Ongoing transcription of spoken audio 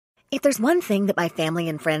If there's one thing that my family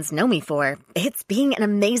and friends know me for, it's being an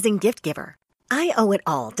amazing gift giver. I owe it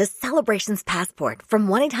all to Celebrations Passport from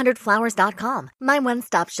 1-800-Flowers.com, my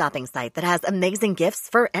one-stop shopping site that has amazing gifts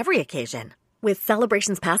for every occasion. With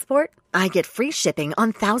Celebrations Passport, I get free shipping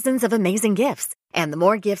on thousands of amazing gifts. And the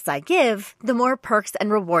more gifts I give, the more perks and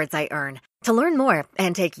rewards I earn. To learn more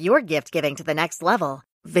and take your gift giving to the next level,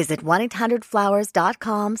 visit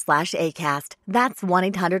 1-800-Flowers.com/ACAST. That's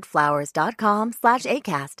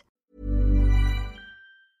 1-800-Flowers.com/ACAST.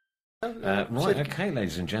 Right, okay,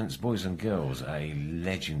 ladies and gents, boys and girls, a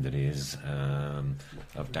legend that is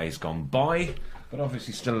of days gone by, but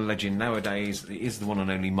obviously still a legend nowadays. It is the one and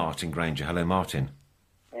only Martin Grainger. Hello, Martin.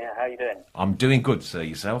 Yeah, how you doing? I'm doing good, sir.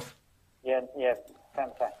 Yourself? Yeah,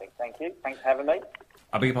 fantastic. Thank you. Thanks for having me.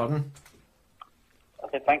 I beg your pardon? I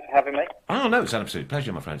said thanks for having me. Oh, no, it's an absolute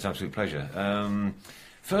pleasure, my friend. It's an absolute pleasure.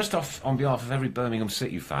 First off, on behalf of every Birmingham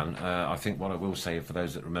City fan, I think what I will say for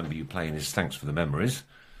those that remember you playing is thanks for the memories.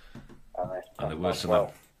 And there were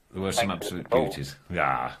some absolute beauties.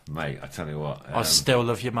 Yeah, mate, I tell you what. I still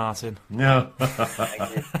love you, Martin. No.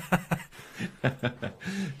 Thank you.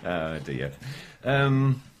 Oh, dear.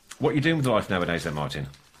 What are you doing with life nowadays then, Martin?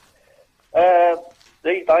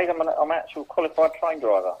 These days I'm an actual qualified train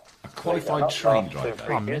driver. A qualified train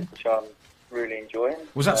driver? Which I'm really enjoying.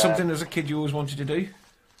 Was that something as a kid you always wanted to do?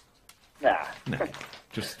 Nah. No.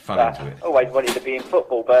 Just fell into it. Always wanted to be in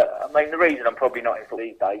football, but I mean the reason I'm probably not in football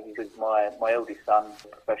these days is because my eldest son's a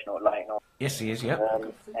professional at Leighton. Yes, he is. Yeah.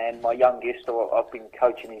 And my youngest, I've been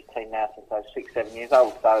coaching his team now since I was 6-7 years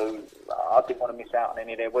old. So I didn't want to miss out on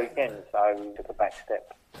any of their weekends. So I took a back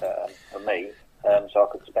step for me, so I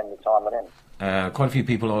could spend the time with them. Quite a few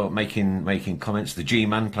people are making comments. The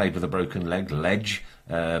G-Man played with a broken ledge.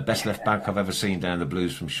 Best left back I've ever seen down the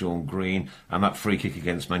Blues from Sean Green, and that free kick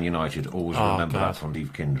against Man United. Always remember that from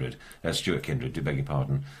Stuart Kindred. Do beg your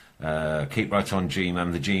pardon. Keep right on,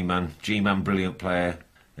 G-Man. The G-Man, brilliant player.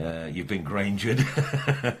 You've been Graingered.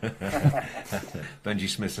 Benji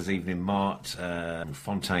Smith says evening, Mart. Ian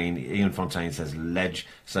Fontaine says ledge.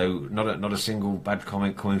 So not a single bad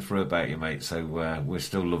comment coming through about you, mate. So we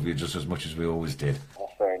still love you just as much as we always did.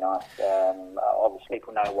 That's very nice. Obviously,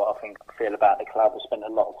 people know what I feel about the club. I've spent a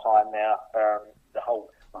lot of time there.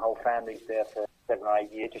 My whole family's there for 7 or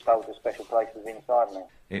 8 years. Just holds a special place inside me.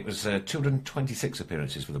 It was 226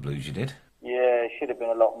 appearances for the Blues. You did. Yeah, it should have been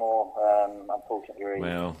a lot more. Unfortunately,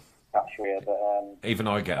 well, not sure, but even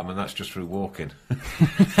I get them, and that's just through walking.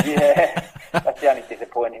 Yeah, that's the only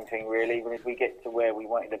disappointing thing, really. When we get to where we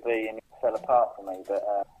wanted to be, and it fell apart for me. But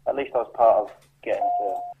at least I was part of getting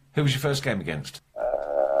to. Who was your first game against?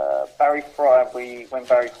 Barry Fry. When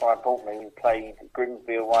Barry Fry bought me, we played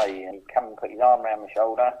Grimsby away, and he came and put his arm around my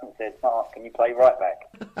shoulder and said, "Mark, can you play right back?"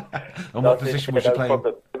 And what position was you playing?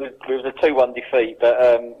 It was a 2-1 defeat, but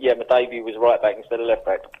my debut was right back instead of left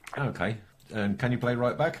back. Okay. And can you play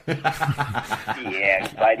right back? Yeah,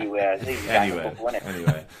 he played anywhere.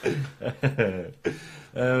 Anyway.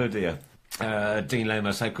 Oh dear. Dean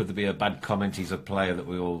Lamos, how could there be a bad comment? He's a player that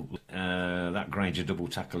we all... that Grainger double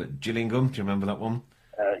tackle at Gillingham, do you remember that one?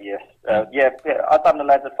 Yes. Yeah, I've done the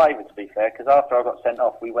lads a favour, to be fair, because after I got sent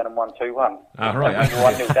off, we went and won 2-1. Oh, right.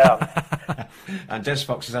 1-0 down. And Des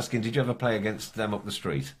Fox is asking, did you ever play against them up the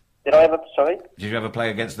street? Did I ever, sorry? Did you ever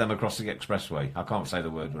play against them across the expressway? I can't say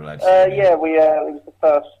the word we're allowed to say. Yeah, it was the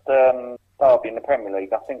first derby in the Premier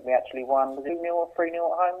League. I think we actually won, was it 2-0 or 3-0 at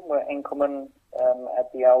home, where Enkelman had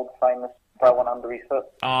the old famous throw one under his foot.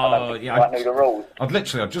 Oh, yeah. I knew the rules. I'd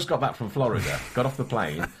just got back from Florida, got off the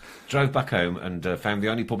plane, drove back home, and found the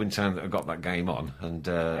only pub in town that had got that game on, and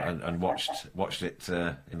watched it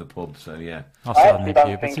in the pub. So yeah. I actually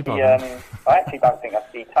don't think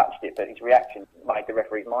he touched it, but his reaction made the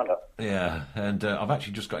referee's mind up. Yeah, and I've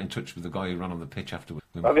actually just got in touch with the guy who ran on the pitch afterwards.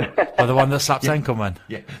 Oh, the one that slapped Enkelman?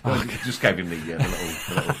 Yeah, just gave him the little...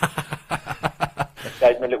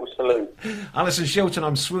 Gave him a little salute. Alison Shilton,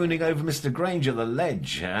 I'm swooning over Mr. Grainger, the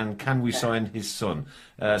ledge, and can we sign his son?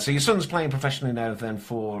 So your son's playing professionally now then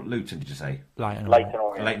for Luton, did you say? Leighton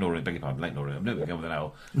Orient, beg your pardon, Leighton Orient. I'm never going with an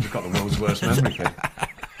L. You've got the world's worst memory, kid.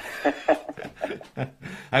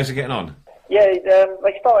 How's he getting on? Yeah,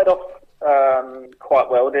 they started off quite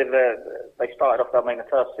well. They started off, the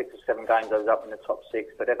first 6 or 7 games I was up in the top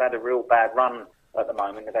 6, but they've had a real bad run at the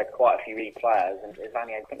moment. They've had quite a few players, and I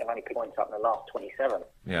think they've only picked points up in the last 27.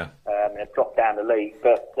 Yeah. They've dropped down the league,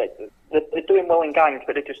 but they're doing well in games,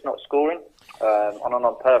 but they're just not scoring. On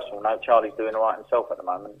a personal note, Charlie's doing all right himself at the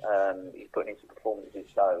moment. He's putting in some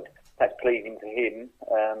performances, so that's pleasing to him.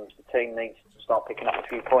 The team needs to start picking up a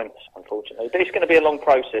few points, unfortunately. But it's going to be a long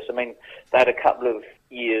process. I mean, they had a couple of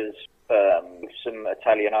years with some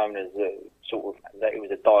Italian owners that sort of that it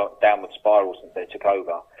was a downward spiral since they took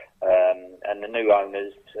over. And the new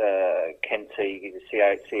owners, Ken Teague, he's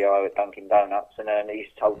the CIO at Dunkin' Donuts, and he's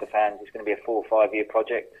told the fans it's going to be a 4 or 5 year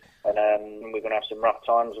project, and we're going to have some rough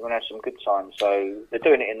times, we're going to have some good times. So they're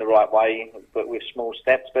doing it in the right way, but with small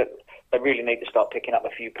steps. But they really need to start picking up a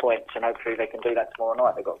few points, and hopefully they can do that tomorrow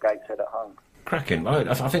night. They've got Gateshead at home. Cracking.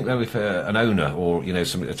 I think though, if an owner or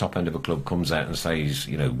somebody at the top end of a club comes out and says,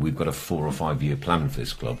 we've got a 4 or 5 year plan for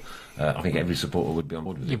this club, I think every supporter would be on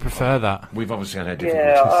board with it. You prefer that? We've obviously had our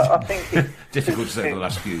difficulties. Yeah, I think difficulties over the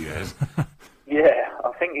last few years. Yeah,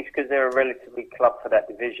 I think it's because they're a relatively club for that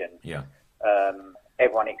division. Yeah.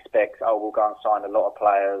 Everyone expects, we'll go and sign a lot of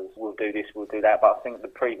players, we'll do this, we'll do that. But I think the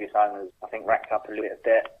previous owners, racked up a little bit of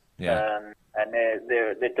debt. Yeah. And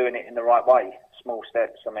they're doing it in the right way, small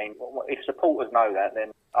steps. I mean, if supporters know that,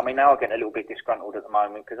 then they are getting a little bit disgruntled at the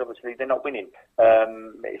moment because obviously they're not winning.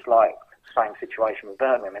 It's like the same situation with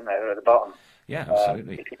Birmingham, isn't it? They're at the bottom. Yeah,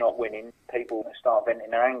 absolutely. If you're not winning, people start venting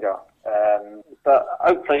their anger. But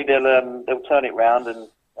hopefully they'll turn it round and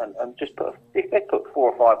just if they put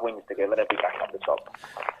 4 or 5 wins together, they'll be back on the top.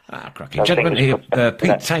 Cracking. Gentlemen,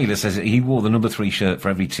 Pete Taylor says that he wore the number 3 shirt for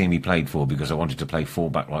every team he played for because I wanted to play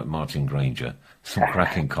fullback like Martin Grainger. Some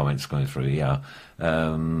cracking comments going through, yeah.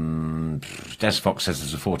 Des Fox says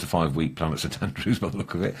there's a 4 to 5 week plan at St Andrews by the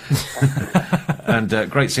look of it. And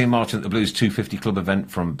great seeing Martin at the Blues 250 Club event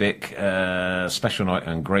from Bick. Special night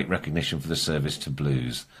and great recognition for the service to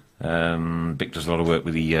Blues. Bick does a lot of work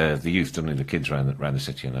with the youth, doesn't he? The kids around the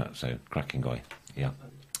city and that, so cracking guy, yeah.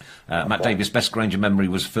 Matt Davis, best Grainger memory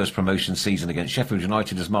was first promotion season against Sheffield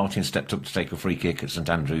United as Martin stepped up to take a free kick at St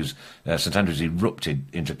Andrews. St Andrews erupted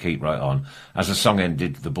into keep right on. As the song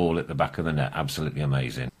ended, the ball at the back of the net. Absolutely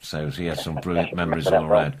amazing. So he has some brilliant memories all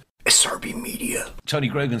around. SRBMedia. Tony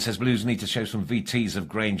Grogan says Blues need to show some VTs of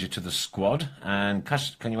Grainger to the squad. And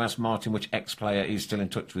can you ask Martin which ex-player he's still in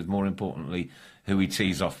touch with? More importantly, who he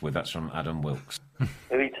tees off with? That's from Adam Wilkes.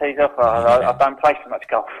 Who he tees off? I don't play so much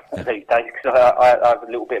golf these days because I have a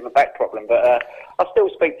little bit of a back problem. But I still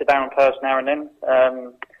speak to Darren Purse now and then.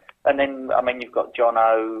 And then, you've got John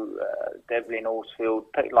O, Devlin Horsfield.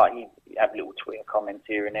 Like, you have little Twitter comments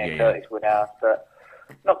here and there, Curtis Woodhouse. But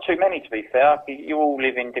not too many, to be fair. You all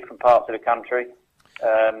live in different parts of the country.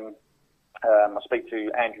 I speak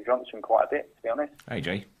to Andrew Johnson quite a bit, to be honest.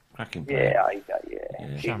 AJ, cracking player.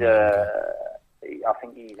 Yeah. I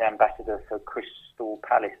think he's ambassador for Crystal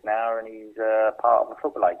Palace now, and he's part of a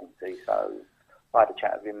football agency. So I had a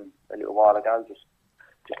chat with him a little while ago, just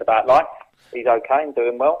about life. He's okay and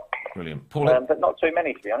doing well. Brilliant. Paul but not too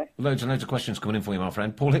many, to be honest. Loads and loads of questions coming in for you, my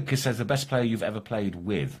friend. Paul Hipkiss says the best player you've ever played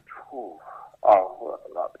with.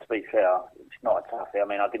 To be fair, it's not a toughie.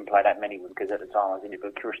 I didn't play that many because at the time I was in it,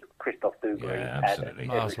 but Christophe Duguay. Yeah, absolutely.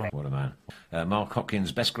 What a man. Mark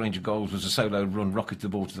Hopkins' best Grainger goals was a solo run, rocketed the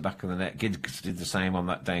ball to the back of the net. Giggs did the same on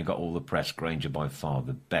that day and got all the press. Grainger by far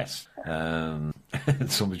the best.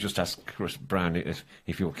 Someone just asked Chris Browne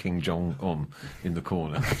if you're King Jong-un in the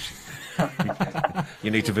corner.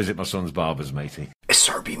 You need to visit my son's barbers, matey.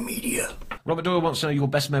 SRBMedia. Robert Doyle wants to know your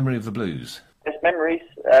best memory of the Blues. Best memories?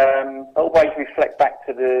 Always reflect back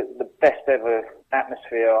to the best ever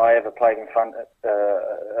atmosphere I ever played in front of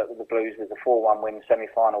the Blues was the 4-1 win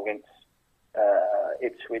semi-final against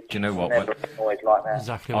Ipswich. Do you know what? Never always like that.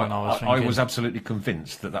 Exactly what I was thinking. I was absolutely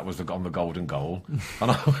convinced that was on the golden goal.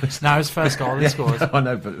 And now his first goal he scored. I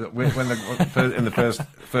know, but in the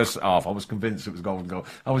first half, I was convinced it was golden goal.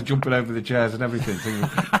 I was jumping over the chairs and everything.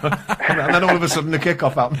 And then all of a sudden the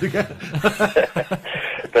kick-off happened again.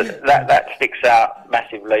 But that sticks out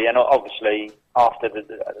massively, and obviously after the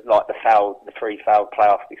 3 fouled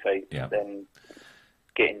playoff defeat, then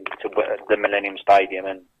getting to the Millennium Stadium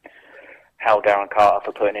and held Darren Carter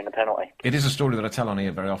for putting in the penalty. It is a story that I tell on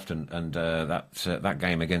here very often, and that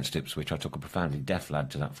game against Ipswich, I took a profoundly deaf lad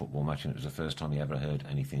to that football match, and it was the first time he ever heard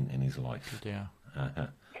anything in his life. Yeah.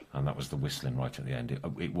 And that was the whistling right at the end.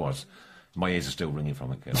 It was. My ears are still ringing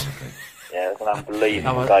from it, honestly. Yeah, it was an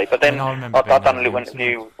unbelievable day. But then I've done a little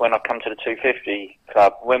interview when I come to the 250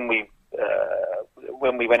 club. When we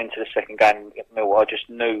went into the second game at Millwall, I just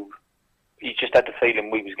knew, you just had the feeling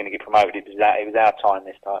we was going to get promoted. It was our time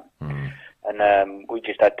this time. Mm. And we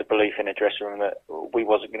just had the belief in the dressing room that we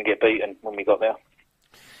wasn't going to get beaten when we got there.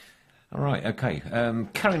 All right, okay.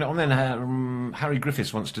 Carrying on then, Harry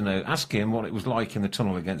Griffiths wants to know, ask him what it was like in the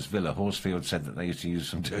tunnel against Villa. Horsfield said that they used to use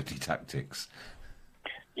some dirty tactics.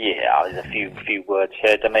 Yeah, there's a few words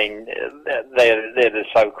said. They're the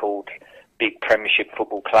so-called big Premiership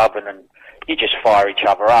football club, and you just fire each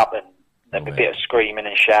other up, and there'd be a bit of screaming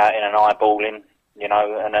and shouting and eyeballing, and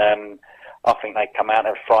I think they come out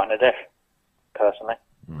and frightened to death, personally.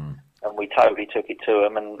 Mm. and we totally took it to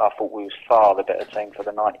them, and I thought we was far the better team for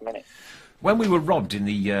the 90 minutes. When we were robbed in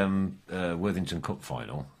the Worthington Cup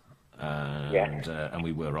final, and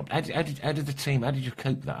we were robbed, how did you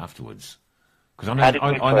cope with that afterwards? Because I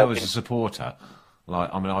know as a supporter, I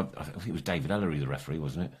think it was David Ellery, the referee,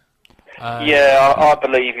 wasn't it? I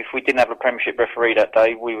believe if we didn't have a Premiership referee that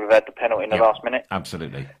day, we would have had the penalty in the last minute.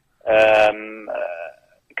 Absolutely.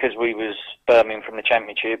 Because we was Birmingham from the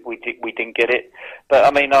Championship, we didn't get it. But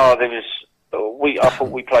I mean, I thought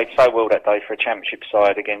we played so well that day for a Championship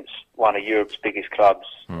side against one of Europe's biggest clubs.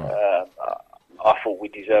 I thought we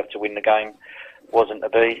deserved to win the game. Wasn't to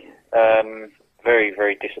be. Very,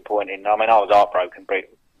 very disappointing. I mean, I was heartbroken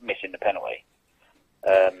missing the penalty.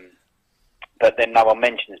 But then no one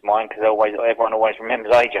mentions mine because everyone always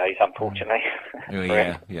remembers AJ's, unfortunately.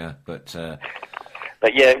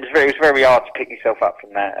 But yeah, it was very hard to pick yourself up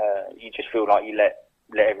from that. You just feel like you let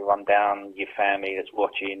everyone down, your family that's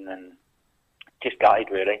watching, and just gutted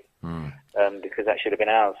really, because that should have been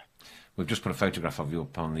ours. We've just put a photograph of you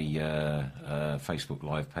up on the Facebook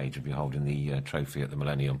Live page of you holding the trophy at the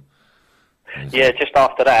Millennium. Just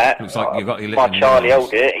after that, looks like you got your my Charlie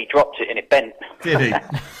held it, he dropped it and it bent. Did he?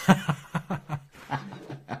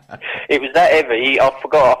 It was that heavy. I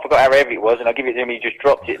forgot how heavy it was, and I give it to him. He just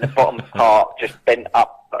dropped it, and the bottom part just bent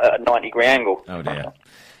up at a 90-degree angle. Oh dear!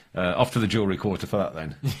 Off to the jewellery quarter for that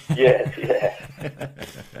then. Yeah.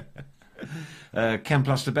 Ken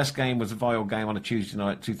Plus, the best game was a Vile game on a Tuesday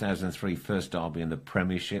night, 2003, first derby in the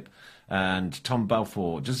Premiership. And Tom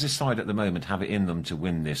Balfour, does this side at the moment have it in them to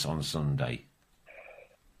win this on Sunday?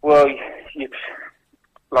 Well,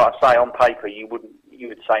 like I say, on paper, you would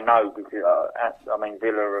say no, because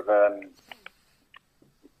Villa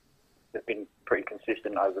have been pretty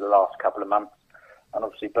consistent over the last couple of months, and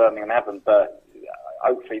obviously Birmingham haven't. But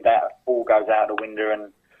hopefully that all goes out the window,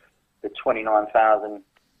 and the 29,000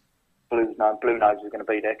 Blue Noses are going to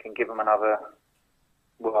be there can give them another.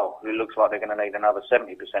 Well, it looks like they're going to need another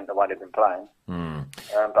 70% the way they've been playing.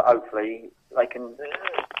 But hopefully they can,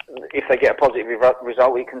 if they get a positive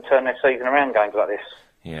result, we can turn their season around games like this.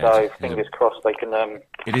 Yeah, so fingers crossed they can.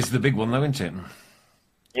 It is the big one, though, isn't it?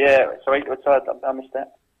 Yeah. Sorry, I missed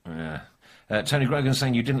that. Yeah. Tony Grogan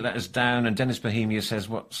saying you didn't let us down, and Dennis Bohemia says,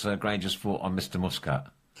 "What's Grainger's thought on Mr. Muscat?"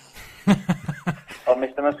 On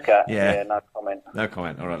Mr. Muscat? Yeah. No comment. No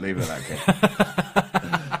comment. All right, leave it at that, kid.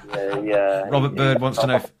 Yeah. Robert Bird wants to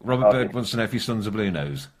know. Bird wants to know if your son's a blue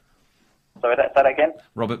nose. Sorry, say that again.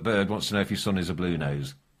 Robert Bird wants to know if your son is a blue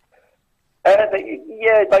nose.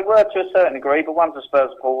 They were to a certain degree, but one's a Spurs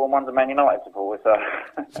supporter and one's a Man United supporter.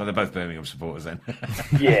 So they're both Birmingham supporters then.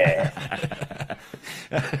 Yeah.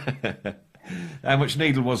 How much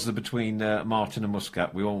needle was there between Martin and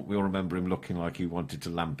Muscat? We all remember him looking like he wanted to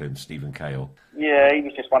lamp him, Stephen Cale. Yeah, he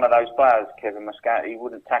was just one of those players, Kevin Muscat. He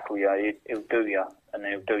wouldn't tackle you, he'll do you, and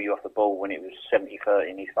he'll do you off the ball when it was 70-30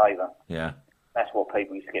 in his favour. Yeah. That's what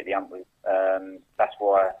people used to get the ump with. That's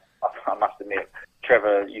why, I must admit,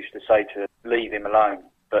 Trevor used to say to leave him alone.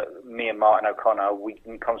 But me and Martin O'Connor, we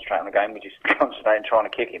didn't concentrate on the game, we just concentrated on trying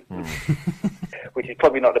to kick him. Which is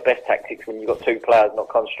probably not the best tactics when you've got two players not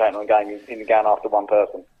concentrating on the game, you're going after one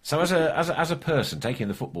person. So as a person, taking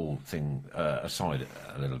the football thing aside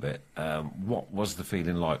a little bit, what was the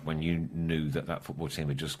feeling like when you knew that football team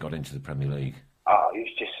had just got into the Premier League? Oh,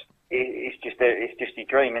 it's just your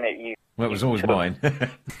dream, isn't it? Well, it was always mine.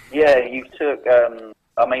 Yeah, you took.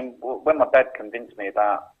 When my dad convinced me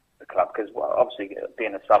about the club, because obviously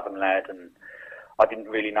being a Southern lad, and I didn't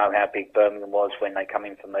really know how big Birmingham was when they come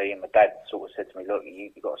in for me, and my dad sort of said to me, "Look,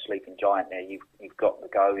 you've got a sleeping giant there. You've got to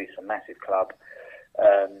go. It's a massive club.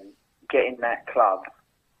 Getting that club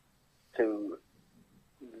to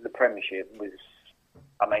the Premiership was."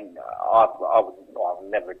 I mean, I'll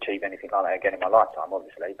never achieve anything like that again in my lifetime,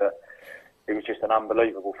 obviously, but it was just an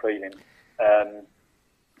unbelievable feeling.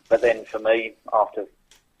 But then for me, after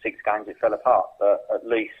 6 games, it fell apart. But at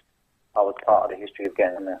least I was part of the history of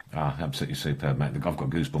getting there. Ah, absolutely superb, mate. I've got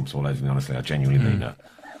goosebumps all over me, honestly. I genuinely mean that.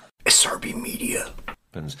 SRBMedia.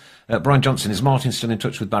 Brian Johnson, is Martin still in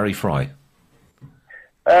touch with Barry Fry?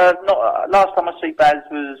 Last time I see Baz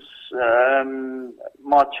was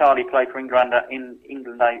my Charlie played for England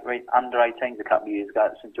under 18s a couple of years ago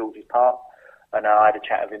at St George's Park, and I had a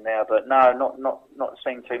chat with him there. But no, not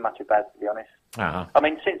seen too much of Baz, to be honest. Uh-huh. I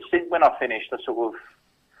mean, since when I finished, I sort of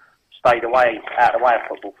stayed out of the way of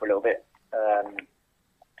football for a little bit.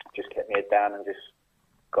 Just kept my head down and just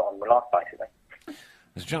got on with life, basically.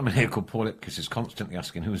 There's a gentleman here called Paul Ipkiss who's constantly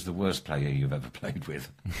asking who's the worst player you've ever played with.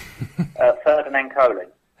 Ferdinand Coley.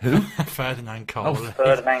 Who? Ferdinand Coley. Oh,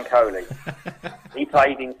 Ferdinand Coley. He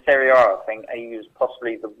played in Serie A, I think. He was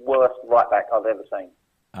possibly the worst right back I've ever seen.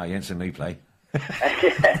 Oh, you ain't seen me play.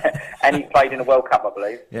 And he played in the World Cup, I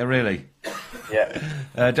believe. Yeah, really?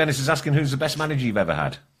 Yeah. Dennis is asking who's the best manager you've ever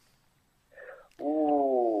had?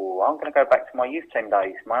 Ooh, I'm going to go back to my youth team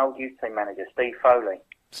days. My old youth team manager, Steve Foley.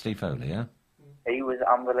 Steve Foley, yeah? He was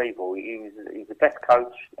unbelievable. He was the best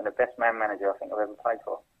coach and the best man manager I think I've ever played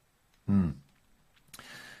for.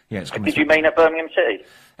 Yeah, it's Did you mean at Birmingham City?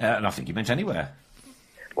 And I think you meant anywhere.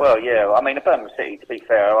 Well, yeah. I mean, at Birmingham City, to be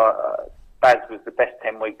fair, Baz was the best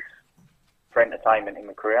 10 weeks for entertainment in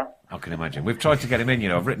my career. I can imagine. We've tried to get him in, you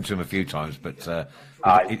know. I've written to him a few times, but...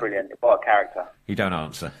 he's brilliant. What a character. He don't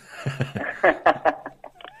answer.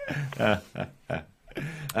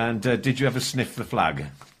 And did you ever sniff the flag?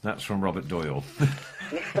 That's from Robert Doyle.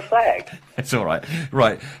 Sniff the flag? It's all right.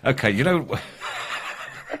 Right. Okay, you know...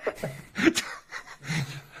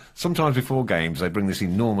 Sometimes before games, they bring this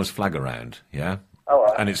enormous flag around, yeah? Oh,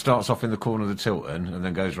 right. And it starts off in the corner of the Tilton and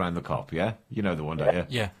then goes round the Cop, yeah? You know the one, don't you?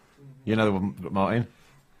 Yeah. You know the one, Martin?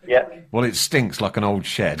 Yeah. Well, it stinks like an old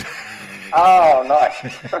shed. Oh, nice.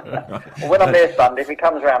 Well, when I'm there Sunday, if he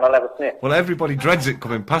comes round, I'll have a sniff. Well, everybody dreads it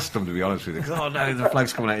coming past them, to be honest with you. 'Cause, oh, no, the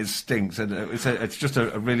flag's coming out, it stinks. And it's just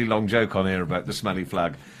a really long joke on here about the smelly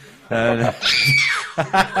flag.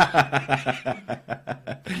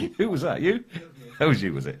 Who was that, you? That was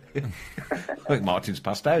you, was it? I think Martin's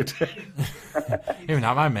passed out. Even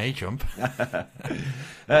that man may jump.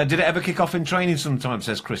 Did it ever kick off in training sometimes,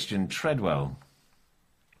 says Christian Treadwell?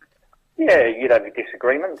 Yeah, you'd have your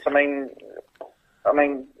disagreements. I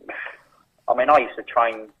used to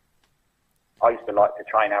train. I used to like to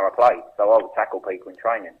train how I played, so I would tackle people in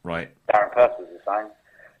training. Right. Darren Purse was the same.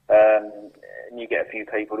 And you get a few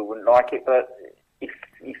people who wouldn't like it, but if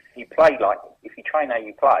you train how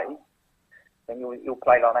you play, then you'll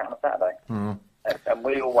play like that on a Saturday. And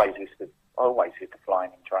I always used to fly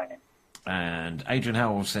in training. And Adrian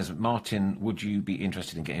Howell says, Martin, would you be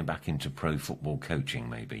interested in getting back into pro football coaching,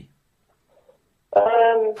 maybe?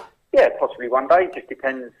 Yeah, possibly one day. It just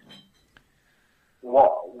depends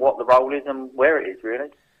what the role is and where it is, really.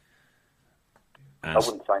 And I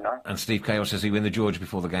wouldn't say no. And Steve Chaos says, are you in the George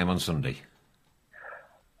before the game on Sunday?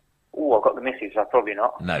 Oh, I've got the missus, so probably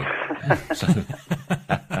not. No. So,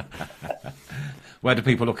 where do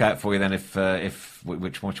people look out for you then?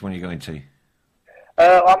 Which one are you going to?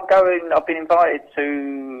 I've been invited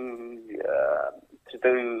to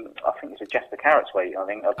do. I think it's a Jasper Carrots week. I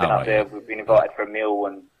think I've been up there. Yeah. We've been invited for a meal,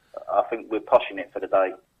 and I think we're poshing it for the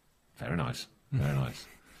day. Very nice. Very nice.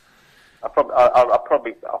 I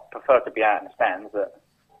prefer to be out in the stands, but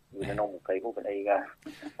with the normal people. But there you go.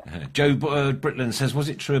 Joe Britland says, was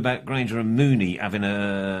it true about Grainger and Mooney having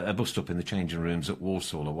a bust-up in the changing rooms at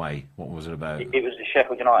Walsall away? What was it about? It was the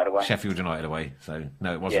Sheffield United away. Sheffield United away. So,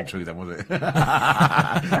 no, it wasn't true then, was it?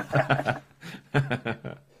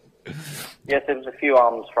 Yes, there was a few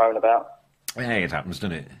arms thrown about. Yeah, it happens,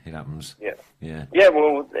 doesn't it? It happens. Yeah. Yeah. Yeah,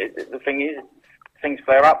 well, the thing is, things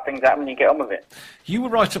flare up, things happen, you get on with it. You were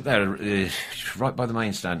right up there, right by the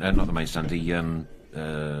main stand, not the main stand, the,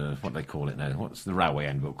 what do they call it now? What's the railway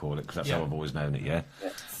end, we'll call it, because that's how I've always known it, yeah?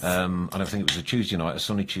 And I think it was a Tuesday night, a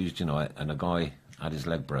sunny Tuesday night, and a guy had his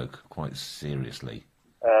leg broke quite seriously.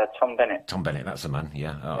 Tom Bennett. Tom Bennett, that's the man,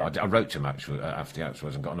 yeah. I wrote to him actually after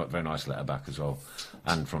afterwards and got a very nice letter back as well,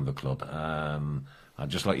 and from the club. I'd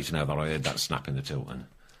just like you to know that I heard that snap in the Tilton.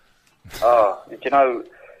 Oh, do you know,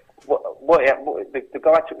 the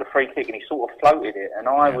guy took the free kick and he sort of floated it, and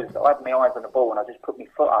I had my eyes on the ball and I just put my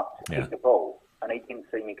foot up to kick the ball, and he didn't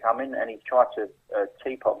see me coming, and he tried to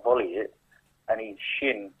teapot volley it, and his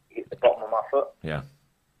shin hit the bottom of my foot. Yeah.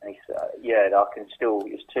 And he's, I can still.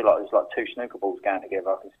 It's like two snooker balls going together.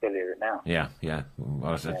 I can still hear it now. Yeah, yeah.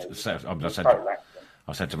 Well, I said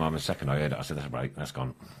to Mum a second I heard it. I said, "That's right, that's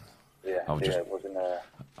gone." Yeah, it wasn't.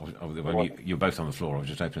 You were both on the floor. I was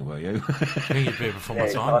just hoping, were you? You'd be before my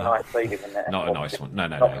it's time. not a nice feeling, isn't it? Not a nice one. No.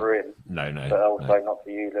 Not for him. No. But also not for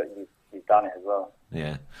you that you've done it as well.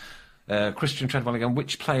 Yeah. Christian Treadwell again.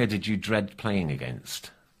 Which player did you dread playing against?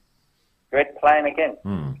 Dread playing against?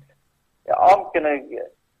 Yeah,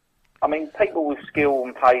 I mean, people with skill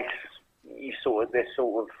and pace, they're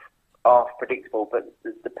sort of half predictable. But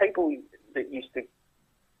the people that used to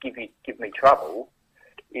give me trouble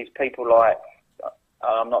is people like,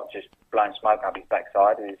 I'm not just blowing smoke up his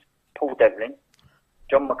backside, is Paul Devlin,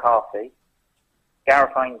 John McCarthy,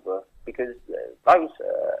 Gareth Ainsworth, because those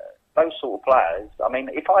sort of players, I mean,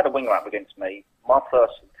 if I had a winger up against me,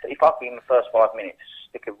 if I could in the first 5 minutes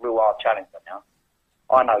stick a real hard challenge on you,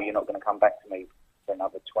 I know you're not going to come back to me for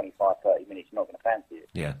another 25, 30 minutes, you're not going to fancy it.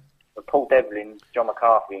 Yeah. But Paul Devlin, John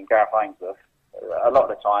McCarthy and Gareth Ainsworth, a lot of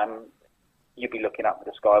the time, you'd be looking up at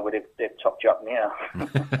the sky where they've topped you up in the air.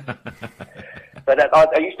 But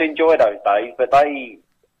I used to enjoy those days. But they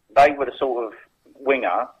were the sort of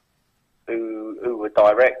winger who were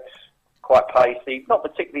direct, quite pacey, not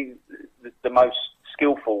particularly the most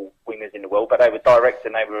skillful wingers in the world, but they were direct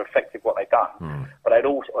and they were effective what they'd done. But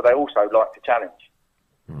they also liked to challenge.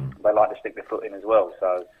 They liked to stick their foot in as well.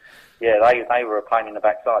 So, yeah, they were a pain in the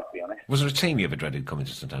backside, to be honest. Was there a team you ever dreaded coming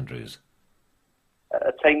to St Andrews?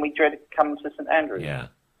 A team we dreaded coming to St Andrews? Yeah.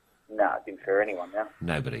 No, it didn't fear anyone, yeah.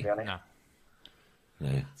 Nobody? To be honest.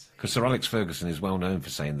 No. Because Sir Alex Ferguson is well known for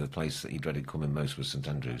saying the place that he dreaded coming most was St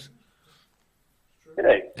Andrews. Did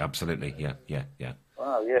he? Absolutely, yeah.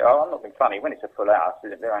 Well, yeah, I'm not being funny. When it's a full house,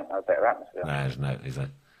 there ain't no better atmosphere. No, there's no, is there?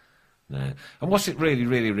 No. And what's it really,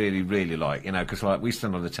 really, really, really like? You know, because like we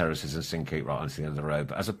stand on the terraces and sing keep right onto the end of the road,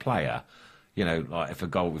 but as a player, you know, like if a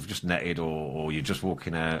goal we've just netted or you're just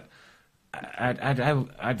walking out, how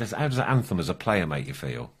does that anthem as a player make you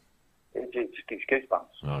feel? It just gives goosebumps.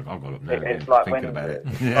 Oh, I've got it now. It's like thinking when about it.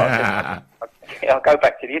 I'll go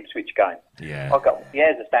back to the Ipswich game. Yeah. I've got the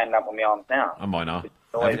hairs are standing up on my arms now. And mine are.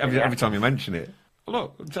 Every time you mention it.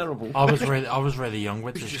 Look, I'm terrible. I was really young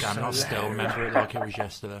with this game, and I still remember it like it was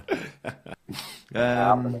yesterday.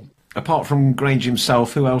 Apart from Grainger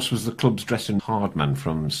himself, who else was the club's dressing hard man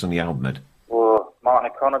from Sunny Aldmed? Well,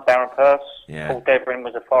 Martin O'Connor, Darren Purse, Yeah. Paul Devlin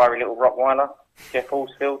was a fiery little Rottweiler, Jeff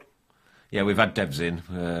Horsfield. Yeah, we've had Debs in. He's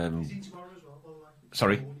in tomorrow as well, by the way.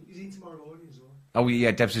 Sorry? He's in tomorrow morning as well. Oh,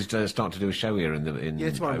 yeah, Debs is starting to do a show here in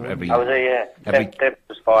tomorrow morning. every I was there, yeah. Deb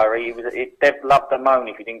was fiery. Deb loved the moan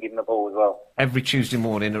if you didn't give him the ball as well. every Tuesday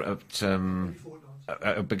morning at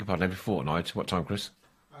beg your pardon, every fortnight. What time, Chris?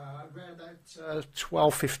 Around about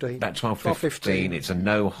 12:15. About 12:15. It's a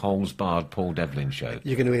no holds barred Paul Devlin show.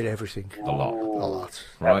 You're going to hear everything. A lot. A lot.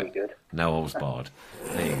 Right? That'd be good. No holds barred.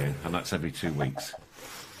 There you go. And that's every 2 weeks.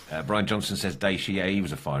 Brian Johnson says Daishi, yeah, he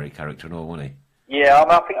was a fiery character and all, wasn't he? Yeah,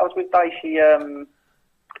 I think I was with Daishi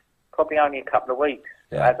probably only a couple of weeks.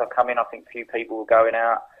 Yeah. As I come in, I think a few people were going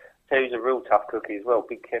out. So he was a real tough cookie as well,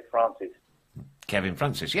 big Kev Francis. Kevin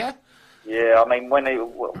Francis, yeah? Yeah, I mean, when there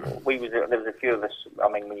was a few of us, I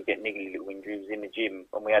mean, when you get niggly little injuries in the gym,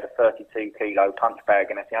 and we had a 32-kilo punch bag,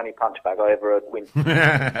 and that's the only punch bag I ever heard win.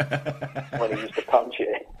 When he used to punch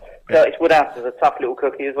it. Curtis Woodhouse is a tough little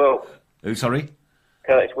cookie as well. Who, sorry?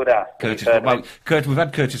 Curtis Woodhouse. Curtis. Well, we've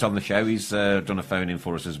had Curtis on the show. He's done a phone in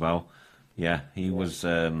for us as well. Yeah, he was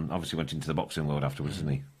obviously went into the boxing world afterwards,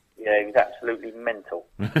 didn't he? Yeah, he was absolutely mental.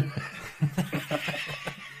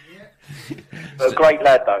 But a great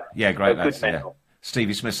lad, though. Yeah, great Good lads. Yeah. mental.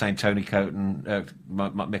 Stevie Smith saying Tony Coton,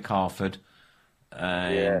 Mick Harford,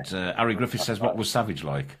 and Harry Griffiths says, "What was Savage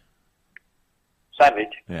like?"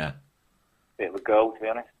 Savage. Yeah. Bit of a girl, to be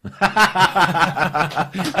honest.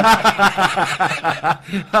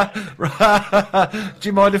 Do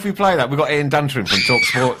you mind if we play that? We've got Ian Dunter in from Talk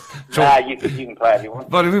Sports. Nah, you can play if you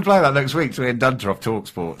want. But if we play that next week to Ian Dunter off Talk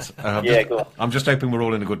Sports, Go on. I'm just hoping we're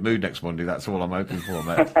all in a good mood next Monday. That's all I'm hoping for,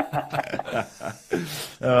 mate.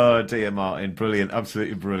 Oh dear, Martin, brilliant,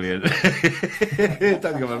 absolutely brilliant. Don't think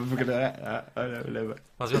I'm ever going to. I don't know.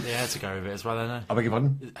 Well, he's got the air to go with it as well, hasn't I beg your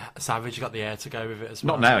pardon? he? Savage got the air to go with it as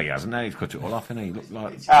well. Not now, he hasn't. Now he's cut it all off, hasn't he? Look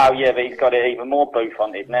like. Oh, yeah, but he's got it even more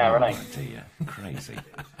boof-hunted now, hasn't he? Dear, crazy,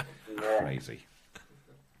 Yeah. crazy.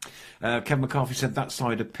 Kevin McCarthy said that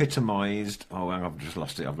side epitomised. Oh, hang on, I've just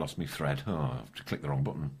lost it. I've lost my thread. Oh, I've clicked the wrong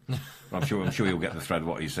button. I'm sure you'll get the thread.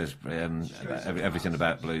 What he says, everything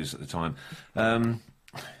about Blues at the time. A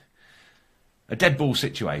dead ball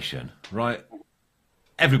situation, right?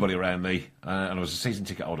 Everybody around me, and I was a season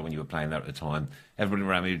ticket holder when you were playing there at the time. Everybody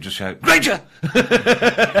around me would just shout, "Grainger!"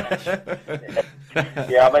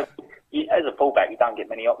 Yeah, I mean, as a fullback, you don't get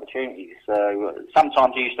many opportunities. So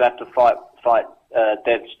sometimes you used to have to fight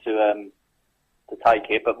Debs to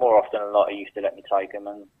take it, but more often than not, he used to let me take them,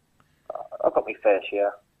 and I got my fair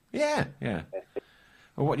share. Yeah.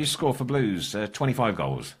 Well, what do you score for Blues? 25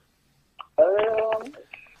 goals.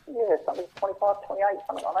 Yeah, something 25, 28,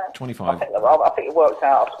 something like that. 25. I think it works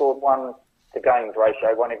out. I've scored 1 to games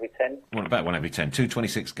ratio, 1 every 10. About 1 every 10.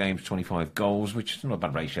 26 games, 25 goals, which is not a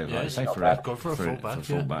bad ratio, like I say, not for bad. a Good for a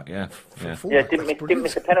fullback, yeah. Yeah, didn't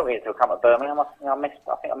miss a penalty until I come at Birmingham. I think I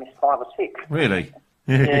missed 5 or 6. Really?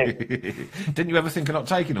 Yeah. Didn't you ever think of not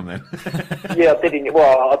taking them then? Yeah, I didn't.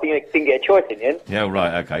 Well, I didn't get a choice in the end. Yeah,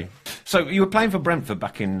 right, okay. So you were playing for Brentford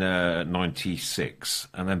back in '96,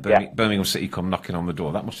 and then Birmingham City come knocking on the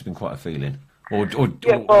door. That must have been quite a feeling. Or weren't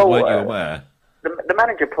you aware? The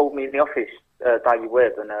manager pulled me in the office, David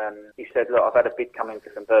Webb, and he said, "Look, I've had a bid come in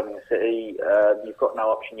from Birmingham City. You've got no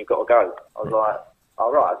option. You've got to go." I was like,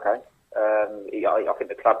 "All right, okay." I think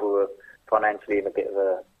the club were financially in a bit of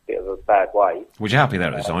a bad way. Was you happy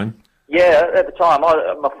there at the time? Yeah, at the time,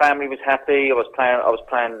 my family was happy. I was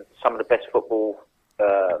playing some of the best football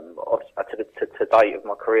to date of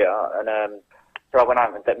my career, and so I went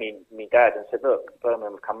home and met my dad and said, "Look,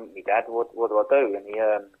 Birmingham have come with me, Dad. What do I do?" And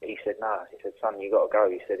he said, "No." He said, "Son, you got to go."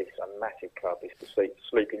 He said, "It's a massive club. It's the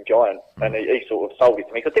sleeping giant." And he sort of sold it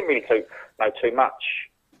to me. So I didn't really know too much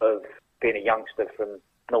of being a youngster from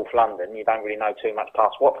North London. You don't really know too much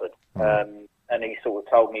past Watford. And he sort of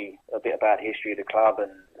told me a bit about the history of the club and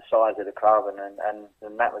the size of the club, and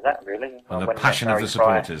that was that, really. And the passion of the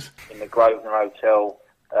supporters. In the Grosvenor Hotel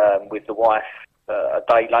with the wife a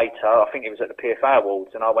day later, I think it was at the PFA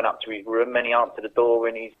Awards, and I went up to his room and he answered the door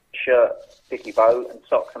in his shirt, dicky bow and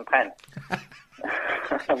socks and pants.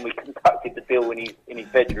 And we conducted the deal in his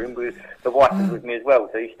bedroom. The wife was with me as well,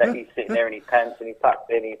 so he's sitting there in his pants and his tucked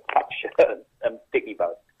shirt and dicky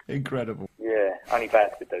bow. Incredible. Yeah, only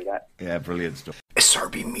Bads could do that. Yeah, brilliant stuff.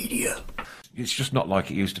 SRBMedia. It's just not like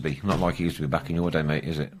it used to be. Not like it used to be back in your day, mate,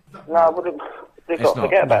 is it? No, they've got to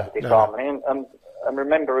forget about the disharmony and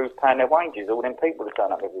remember who's paying their wages, all them people that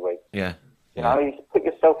turn up every week. Yeah. You know, you put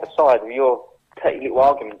yourself aside with your petty little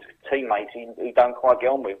arguments with teammates who don't quite get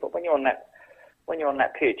on with. But when you're on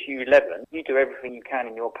that pitch, you're 11, you do everything you can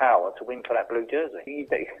in your power to win for that blue jersey.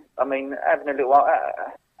 I mean, having a little...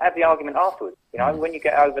 have the argument afterwards. You know, when you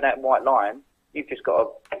get over that white line, you've just got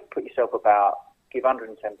to put yourself about, give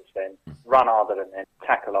 110%, run harder than them,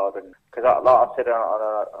 tackle harder than them. Because like I said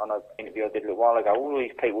on an interview I did a little while ago, all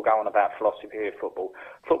these people going about philosophy of football.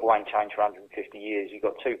 Football ain't changed for 150 years. You've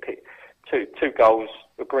got two goals,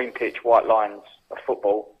 a green pitch, white lines of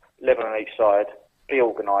football, level on each side, be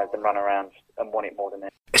organised and run around and want it more than them.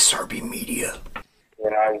 SRBMedia. You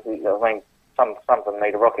know, I mean, some of them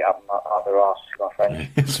need a rocket up their arse, my friend.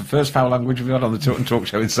 It's the first foul language we've had on the Tilton Talk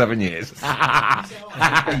Show in 7 years. He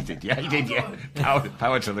did, yeah.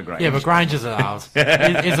 Power to the Grainger. Yeah, but Grainger's allowed.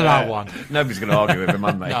 He's allowed one. Nobody's going to argue with him,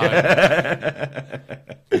 are they?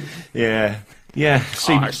 No. Yeah.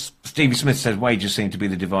 Stevie Smith says wages seem to be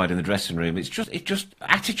the divide in the dressing room. It's just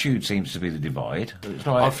attitude seems to be the divide. It's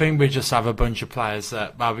like, I think we just have a bunch of players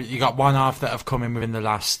that, well, you got one half that have come in within the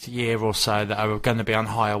last year or so that are going to be on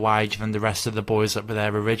higher wage than the rest of the boys that were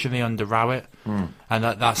there originally under Rowett, and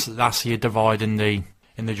that's your divide in the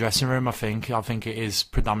dressing room. I think it is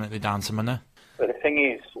predominantly down to money. But the thing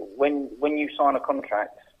is, when you sign a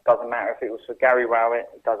contract, it doesn't matter if it was for Gary Rowett,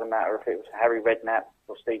 it doesn't matter if it was for Harry Redknapp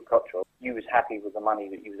or Steve Cottrell, you was happy with the money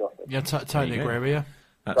that you was offered. Yeah, totally agree with you.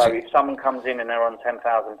 So if someone comes in and they're on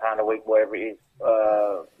 £10,000 a week, whatever it is,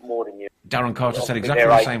 more than you. Darren Carter said exactly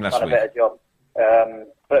the same last week. A better job.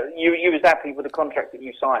 But you was happy with the contract that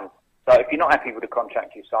you signed. So if you're not happy with the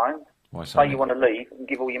contract you signed, say you want to leave and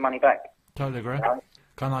give all your money back. Totally agree. You know?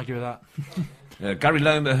 Can't argue with that. Gary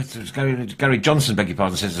Johnson, beg your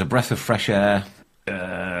pardon, says it's a breath of fresh air.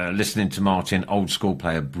 Listening to Martin, old school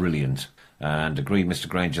player, brilliant. And agreed, Mr.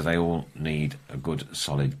 Grainger, they all need a good,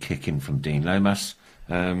 solid kick-in from Dean Lomas.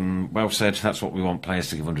 Well said, that's what we want, players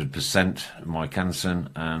to give 100%. Mike Hansen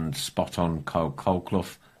and spot on Kyle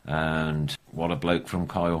Colclough. And what a bloke from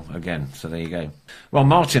Kyle again. So there you go. Well,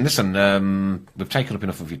 Martin, listen, we've taken up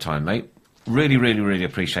enough of your time, mate. Really, really, really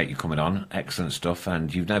appreciate you coming on. Excellent stuff.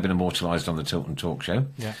 And you've now been immortalised on the Tilton Talk Show.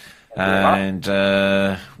 Yeah.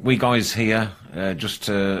 And we guys here, just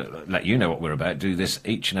to let you know what we're about, do this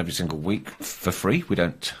each and every single week for free. We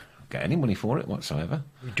don't get any money for it whatsoever.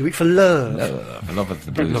 We do it for love. Love of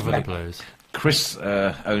the blues. Love of the blues. Chris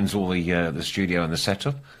owns all the studio and the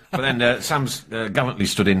setup. But then Sam's gallantly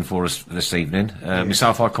stood in for us this evening.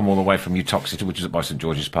 Myself, I come all the way from Utoxeter, which is up by St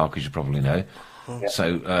George's Park, as you probably know. Yeah.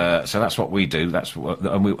 So that's what we do.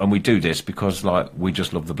 And we do this because we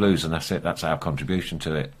just love the blues, and that's it. That's our contribution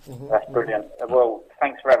to it. That's brilliant. Well,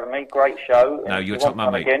 thanks for having me. Great show. No, you're top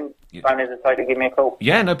man, mate. Again, don't hesitate to give me a call.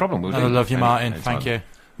 Yeah, no problem. I love you, Martin. Thank you.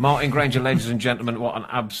 Martin Grainger, ladies and gentlemen, what an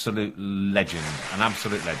absolute legend. An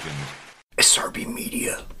absolute legend.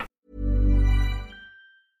 SRBMedia.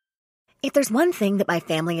 If there's one thing that my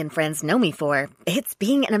family and friends know me for, it's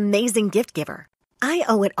being an amazing gift giver. I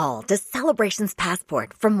owe it all to Celebrations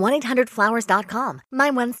Passport from 1-800-Flowers.com,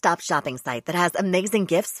 my one-stop shopping site that has amazing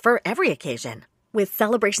gifts for every occasion. With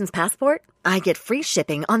Celebrations Passport, I get free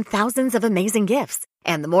shipping on thousands of amazing gifts.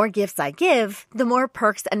 And the more gifts I give, the more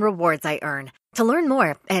perks and rewards I earn. To learn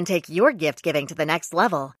more and take your gift giving to the next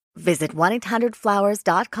level, visit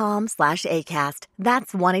 1-800-Flowers.com/ACAST.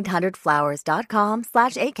 That's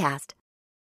 1-800-Flowers.com/ACAST.